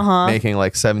 4, making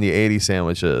like 70, 80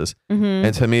 sandwiches.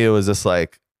 And to me, it was just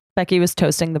like, Becky was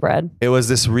toasting the bread. It was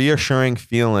this reassuring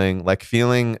feeling, like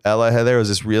feeling Ella had there was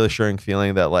this reassuring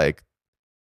feeling that like,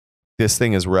 this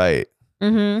thing is right.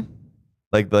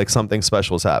 Like something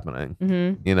special is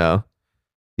happening, you know?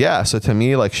 Yeah. So to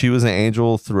me, like she was an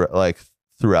angel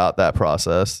throughout that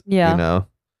process, you know,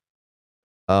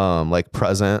 like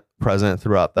present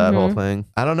throughout that whole thing.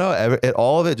 I don't know.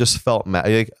 All of it just felt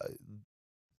like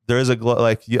there is I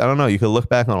don't know. You could look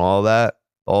back on all that,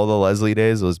 all the Leslie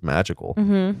days. It was magical,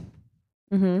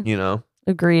 you know?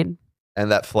 Agreed.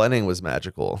 And that flooding was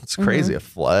magical. It's crazy. A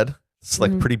flood. It's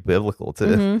like pretty biblical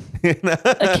too. You know?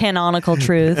 A canonical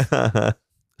truth.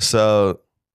 So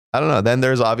I don't know. Then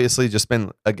there's obviously just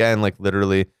been, again, like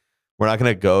literally, we're not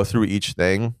going to go through each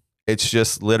thing. It's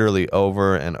just literally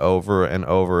over and over and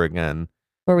over again.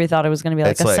 Where we thought it was going to be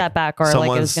like a setback or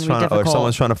like it was going to be difficult. Or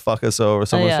someone's trying to fuck us over.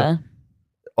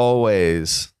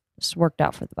 Always. Just worked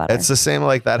out for the better. It's the same,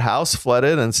 like that house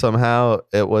flooded and somehow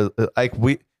it was like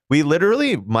we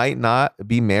literally might not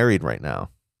be married right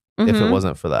now if it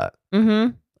wasn't for that.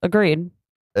 Agreed.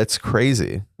 It's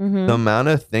crazy. The amount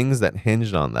of things that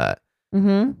hinged on that.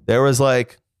 There was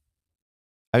like,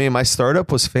 I mean, my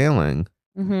startup was failing.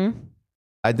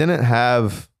 I didn't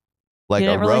have like you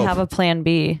didn't a rope. really have a plan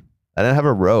B. I didn't have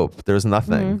a rope. There was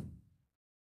nothing.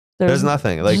 There's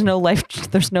nothing. Like there's no life.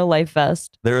 There's no life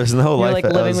vest. there is no You're life.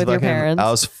 like living with your parents.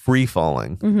 I was free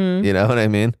falling. Mm-hmm. You know what I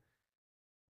mean?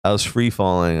 I was free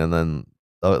falling, and then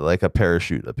like a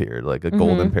parachute appeared, like a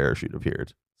golden parachute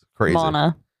appeared. It's crazy.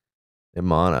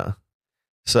 Mana.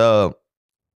 So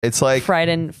it's like fried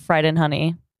in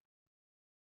honey.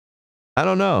 I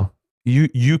don't know.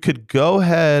 You could go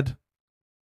ahead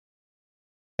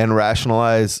and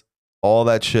rationalize all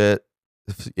that shit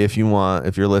if you want.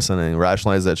 If you're listening,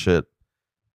 rationalize that shit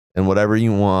in whatever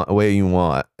you want, way you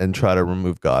want, and try to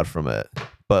remove God from it.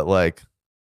 But like,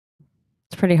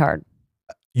 it's pretty hard.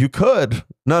 You could.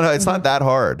 No, it's not that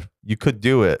hard. You could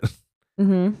do it.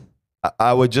 Mm-hmm.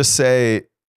 I would just say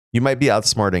you might be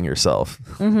outsmarting yourself.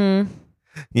 Mm-hmm.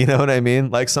 You know what I mean?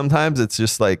 Like sometimes it's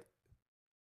just like,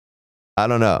 I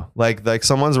don't know. Like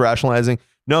someone's rationalizing,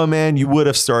 no, man, you would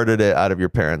have started it out of your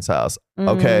parents' house. Mm-hmm.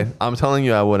 Okay. I'm telling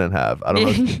you, I wouldn't have. I don't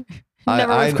know.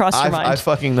 Never would have crossed your mind. I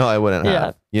fucking know I wouldn't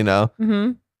have, you know?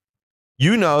 Mm-hmm.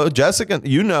 You know, Jessica,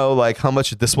 you know, like how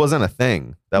much this wasn't a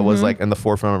thing that was like in the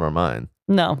forefront of our mind.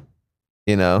 No.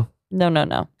 You know? No.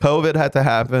 COVID had to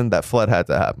happen. That flood had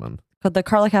to happen. But the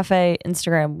Carla Cafe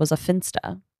Instagram was a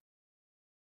Finsta.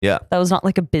 Yeah. That was not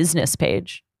like a business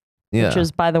page. Yeah. Which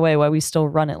is, by the way, why we still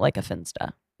run it like a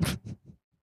Finsta.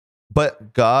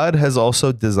 But God has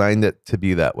also designed it to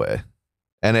be that way.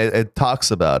 And it talks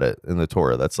about it in the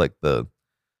Torah. That's like the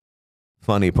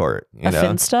funny part. You know?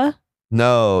 Finsta?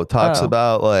 No, talks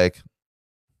about like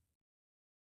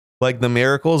the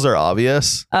miracles are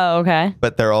obvious. Oh, okay.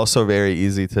 But they're also very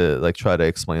easy to like try to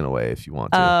explain away if you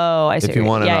want to. Oh, I see. If you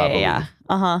want to not believe. Yeah.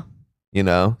 Uh-huh. You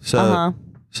know?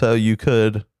 So you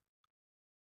could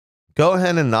go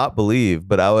ahead and not believe,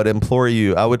 but I would implore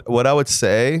you, what I would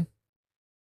say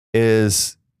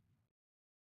is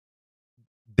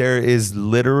there is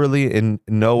literally in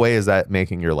no way is that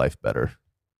making your life better.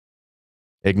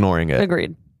 Ignoring it.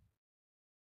 Agreed.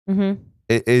 Mm-hmm.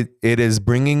 It is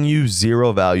bringing you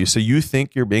zero value. So you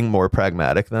think you're being more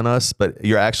pragmatic than us, but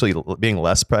you're actually being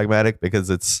less pragmatic because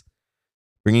it's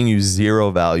bringing you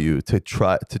zero value to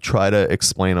try to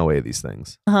explain away these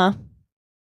things. Uh-huh.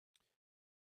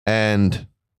 And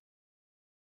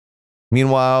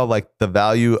meanwhile, like the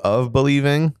value of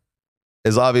believing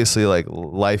is obviously like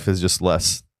life is just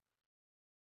less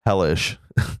hellish,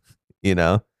 you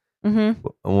know,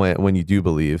 when you do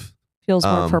believe. Feels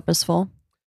more purposeful.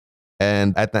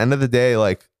 And at the end of the day,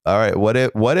 like, all right, what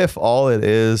if all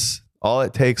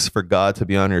it takes for God to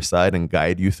be on your side and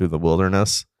guide you through the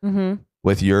wilderness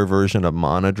with your version of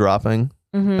manna dropping?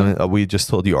 I mean, we just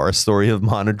told you our story of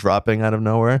manna dropping out of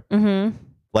nowhere.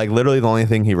 Like literally the only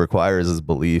thing he requires is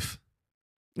belief.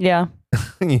 Yeah.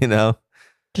 You know,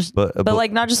 but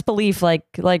like not just belief, like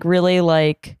really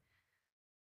like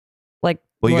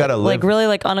well, you gotta live. Like really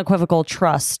like unequivocal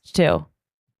trust too.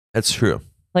 That's true.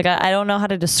 Like I don't know how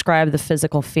to describe the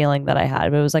physical feeling that I had,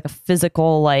 but it was like a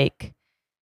physical, like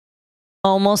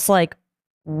almost like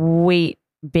weight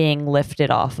being lifted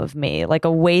off of me, like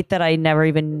a weight that I never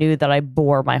even knew that I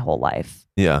bore my whole life.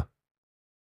 Yeah.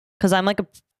 Because I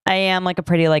am like a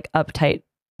pretty like uptight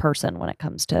person when it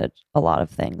comes to a lot of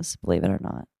things, believe it or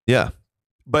not. Yeah.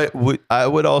 But I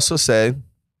would also say,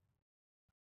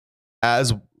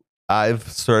 as I've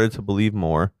started to believe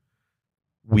more,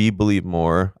 we believe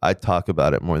more, I talk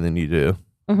about it more than you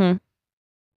do.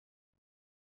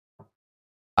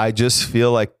 I just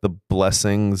feel like the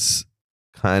blessings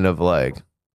kind of like,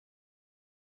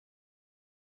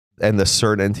 and the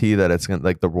certainty that it's gonna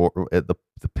like the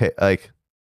like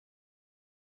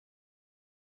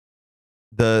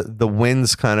the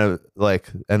winds kind of like,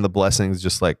 and the blessings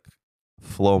just like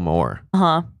flow more.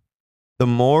 The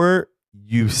more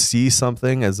you see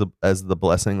something as the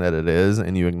blessing that it is,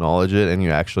 and you acknowledge it, and you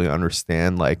actually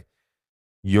understand like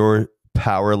your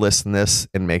powerlessness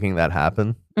in making that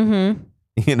happen.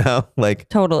 You know, like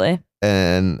totally.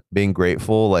 And being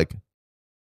grateful, like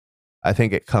I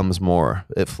think it comes more,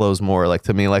 it flows more. Like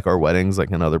to me, like our wedding's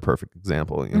like another perfect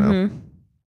example, you know?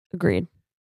 Agreed.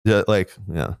 Yeah, like,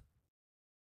 yeah.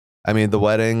 I mean, the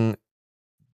wedding,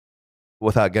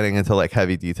 without getting into like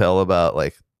heavy detail about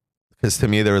like, because to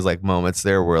me there was like moments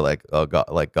there where like, oh God,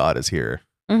 like God is here.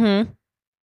 I don't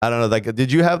know. Like,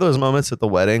 did you have those moments at the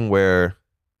wedding where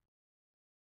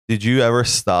did you ever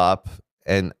stop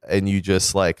and you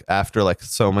just like, after like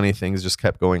so many things just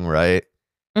kept going right,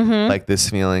 like this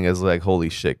feeling is like, holy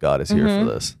shit, God is here for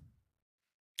this?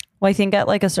 Well, I think at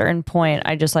like a certain point,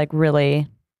 I just like really,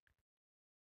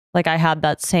 like I had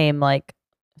that same like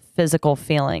physical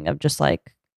feeling of just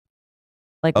like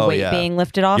weight being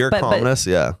lifted off. Your calmness,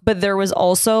 But there was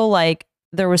also like,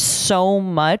 there was so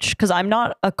much, because I'm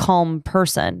not a calm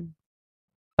person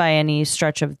by any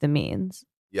stretch of the means.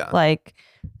 Yeah. Like,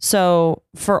 so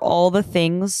for all the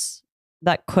things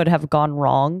that could have gone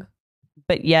wrong,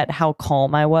 but yet how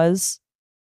calm I was.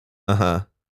 Uh-huh.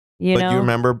 You but know? you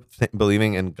remember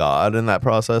believing in God in that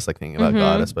process, like thinking about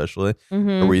God especially,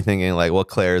 or were you thinking like, well,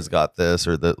 Claire's got this,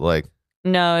 or that like?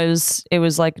 No, it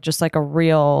was like just like a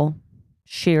real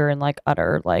sheer and like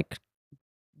utter like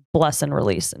bless and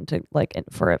release into like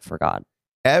for God.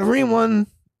 Everyone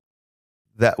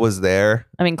that was there,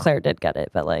 I mean, Claire did get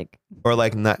it, but like, or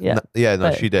like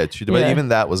she did, but even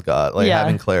that was God. Like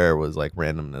having Claire was like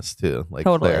randomness too, like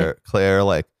totally. Claire,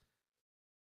 like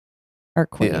our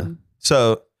queen. Yeah.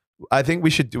 So I think we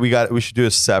should do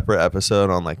a separate episode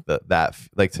on like that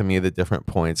like to me the different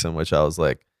points in which I was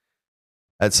like,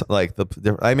 that's like the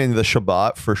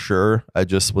Shabbat for sure. I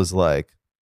just was like,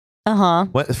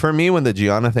 for me when the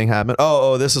Gianna thing happened.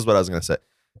 Oh, this is what I was gonna say.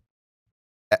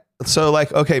 So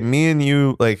like, okay, me and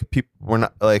you, like we're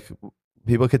not like,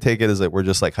 people could take it as like we're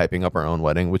just like hyping up our own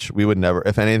wedding, which we would never.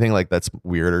 If anything, like that's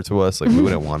weirder to us. Like we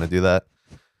wouldn't want to do that.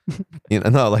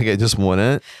 No, like it just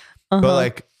wouldn't. But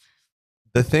like.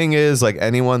 The thing is, like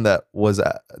anyone that was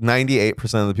 98%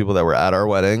 of the people that were at our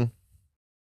wedding,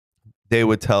 they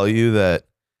would tell you that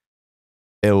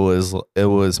it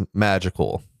was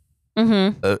magical.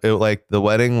 Like the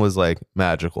wedding was like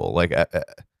magical. Like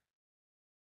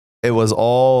it was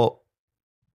all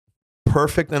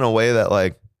perfect in a way that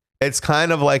like it's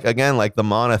kind of like, again, like the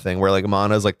manna thing, where like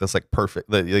manna is like this like perfect.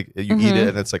 Like, you eat it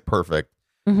and it's like perfect.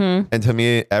 And to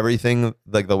me, everything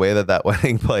like the way that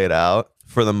wedding played out,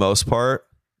 for the most part,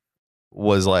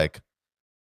 was like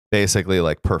basically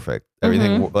like perfect.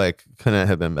 Everything like couldn't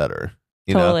have been better.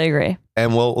 You totally know? Agree.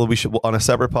 And we should on a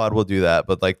separate pod we'll do that.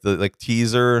 But like the like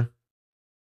teaser,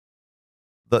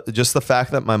 just the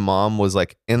fact that my mom was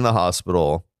like in the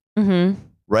hospital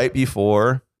right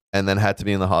before and then had to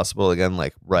be in the hospital again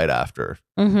like right after.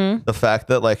 The fact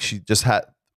that like she just had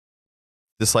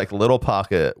this like little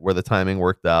pocket where the timing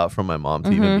worked out from my mom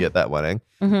to even be at that wedding.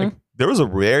 Like, there was a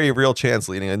very real chance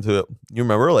leading into it. You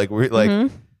remember, like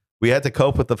we had to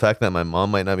cope with the fact that my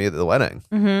mom might not be at the wedding.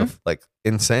 Like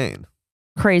insane,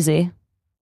 crazy,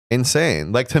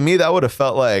 insane. Like to me, that would have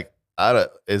felt like,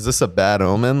 is this a bad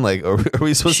omen? Like, are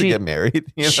we supposed to get married?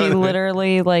 You know she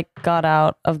literally like got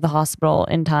out of the hospital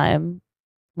in time.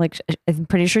 Like I'm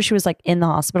pretty sure she was like in the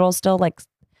hospital still. Like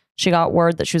she got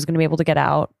word that she was going to be able to get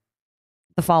out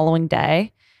the following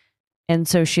day, and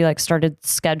so she like started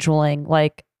scheduling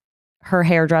like her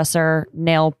hairdresser,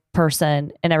 nail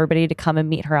person, and everybody to come and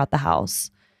meet her at the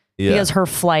house. Because her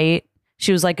flight,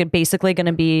 she was like basically going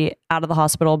to be out of the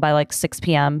hospital by like 6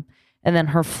 p.m. and then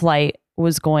her flight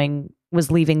was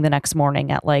leaving the next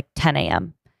morning at like 10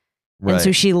 a.m. Right. And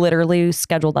so she literally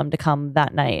scheduled them to come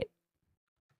that night.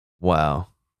 Wow.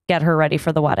 Get her ready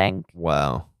for the wedding.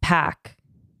 Wow. Pack.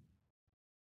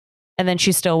 And then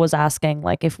she still was asking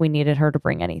like if we needed her to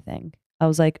bring anything. I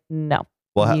was like, no.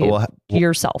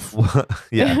 Yourself.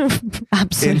 Yeah.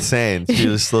 Absolutely. Insane. She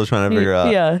was still trying to figure out.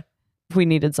 Yeah. If we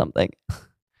needed something.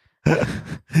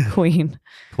 Queen.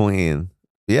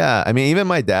 Yeah. I mean, even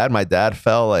my dad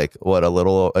fell like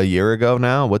a year ago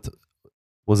now. What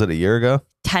was it, a year ago?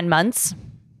 10 months.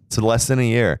 It's less than a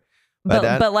year.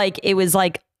 But like it was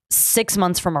like 6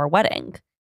 months from our wedding.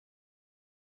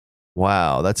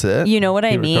 Wow. That's it. You know what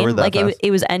I mean? Like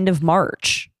it was end of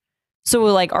March. So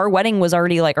like our wedding was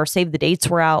already like our save the dates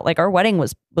were out. Like our wedding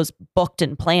was booked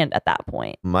and planned at that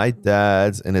point. My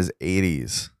dad's in his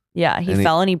 80s. Yeah, he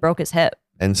fell and he broke his hip.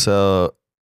 And so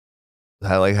we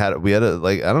had to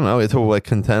like, I don't know, we had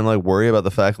to like worry about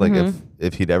the fact like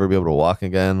if he'd ever be able to walk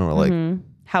again, or like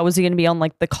how was he going to be on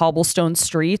like the cobblestone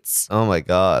streets? Oh my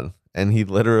God. And he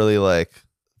literally like,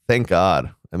 thank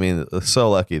God. I mean,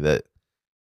 so lucky that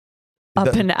up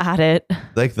and at it.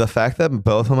 Like the fact that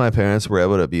both of my parents were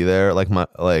able to be there, like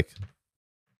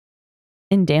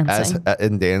in dancing,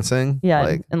 in dancing, yeah,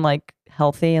 like, and like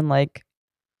healthy and like,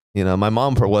 you know, my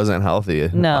mom wasn't healthy,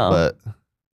 but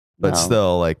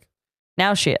still, like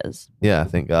now she is. Yeah,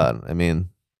 thank God. I mean,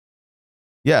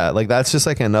 yeah, like that's just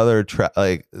like another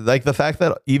like the fact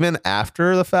that even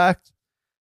after the fact,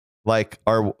 like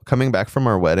our coming back from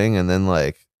our wedding, and then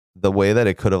like the way that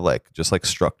it could have like just like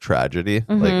struck tragedy,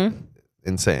 like.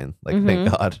 Insane. Like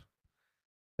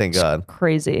thank God.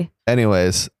 Crazy.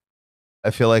 Anyways,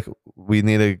 I feel like we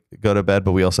need to go to bed,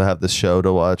 but we also have this show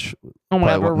to watch. Oh my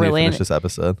God, we're really finish this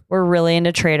episode. We're really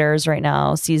into Traitors right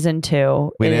now. Season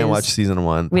 2. We didn't watch season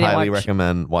 1. Highly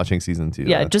recommend watching season 2.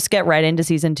 Yeah, just get right into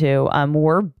season 2.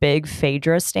 We're big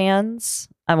Phaedra stans.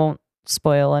 I won't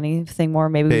spoil anything more.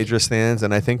 Maybe Phaedra stans,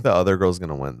 and I think the other girl's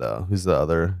gonna win though. Who's the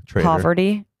other traitor?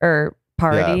 Poverty or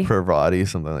Party. Yeah, Pravati,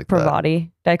 something like that.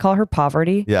 Pravati. Did I call her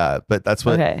poverty? Yeah, but that's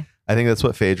what Okay. I think that's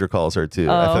what Phaedra calls her too.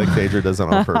 I feel like Phaedra does it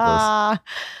on purpose.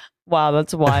 Wow,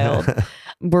 that's wild.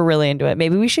 We're really into it.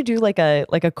 Maybe we should do like a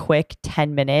quick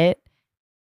 10-minute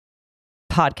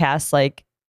podcast, like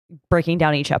breaking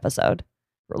down each episode,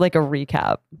 like a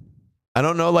recap. I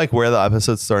don't know like where the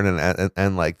episodes start and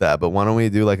end like that, but why don't we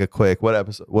do like a quick what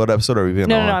episode are we being on?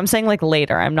 No, I'm saying like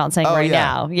later. I'm not saying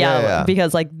now. Yeah,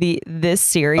 because like this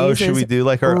series Oh, should we do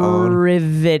like our own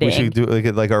riveting? We should do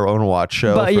like our own watch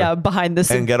show. But behind the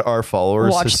scenes and get our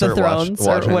followers watch to start the Thrones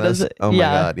watching or what this. is it? Oh my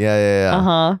god. Yeah.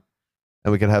 Uh-huh.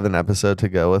 And we could have an episode to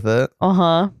go with it.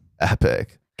 Uh-huh.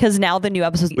 Epic. Because now the new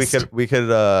episodes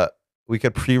we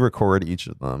could pre-record each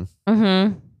of them.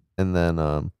 Mm-hmm. And then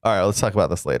all right, let's talk about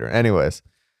this later. Anyways.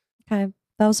 Okay.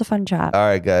 That was a fun chat. All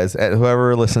right, guys. And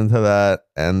whoever listened to that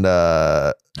and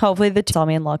hopefully they saw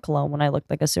me in La Cologne when I looked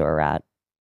like a sewer rat.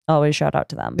 Always shout out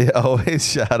to them. Yeah,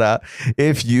 always shout out.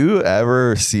 If you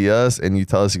ever see us and you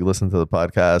tell us you listen to the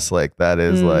podcast, like that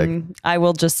is like I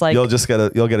will just like you'll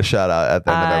get a shout out at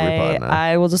the end of every pod now.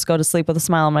 I will just go to sleep with a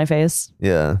smile on my face.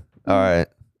 Yeah. All right.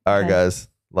 All right, Okay. guys.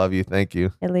 Love you. Thank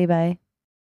you. Bye.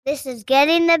 This is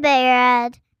Getting the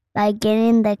Bad by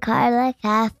Getting the Carla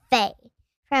Cafe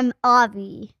from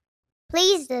Avi.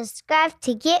 Please subscribe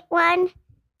to get one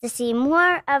to see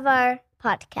more of our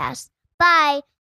podcasts. Bye.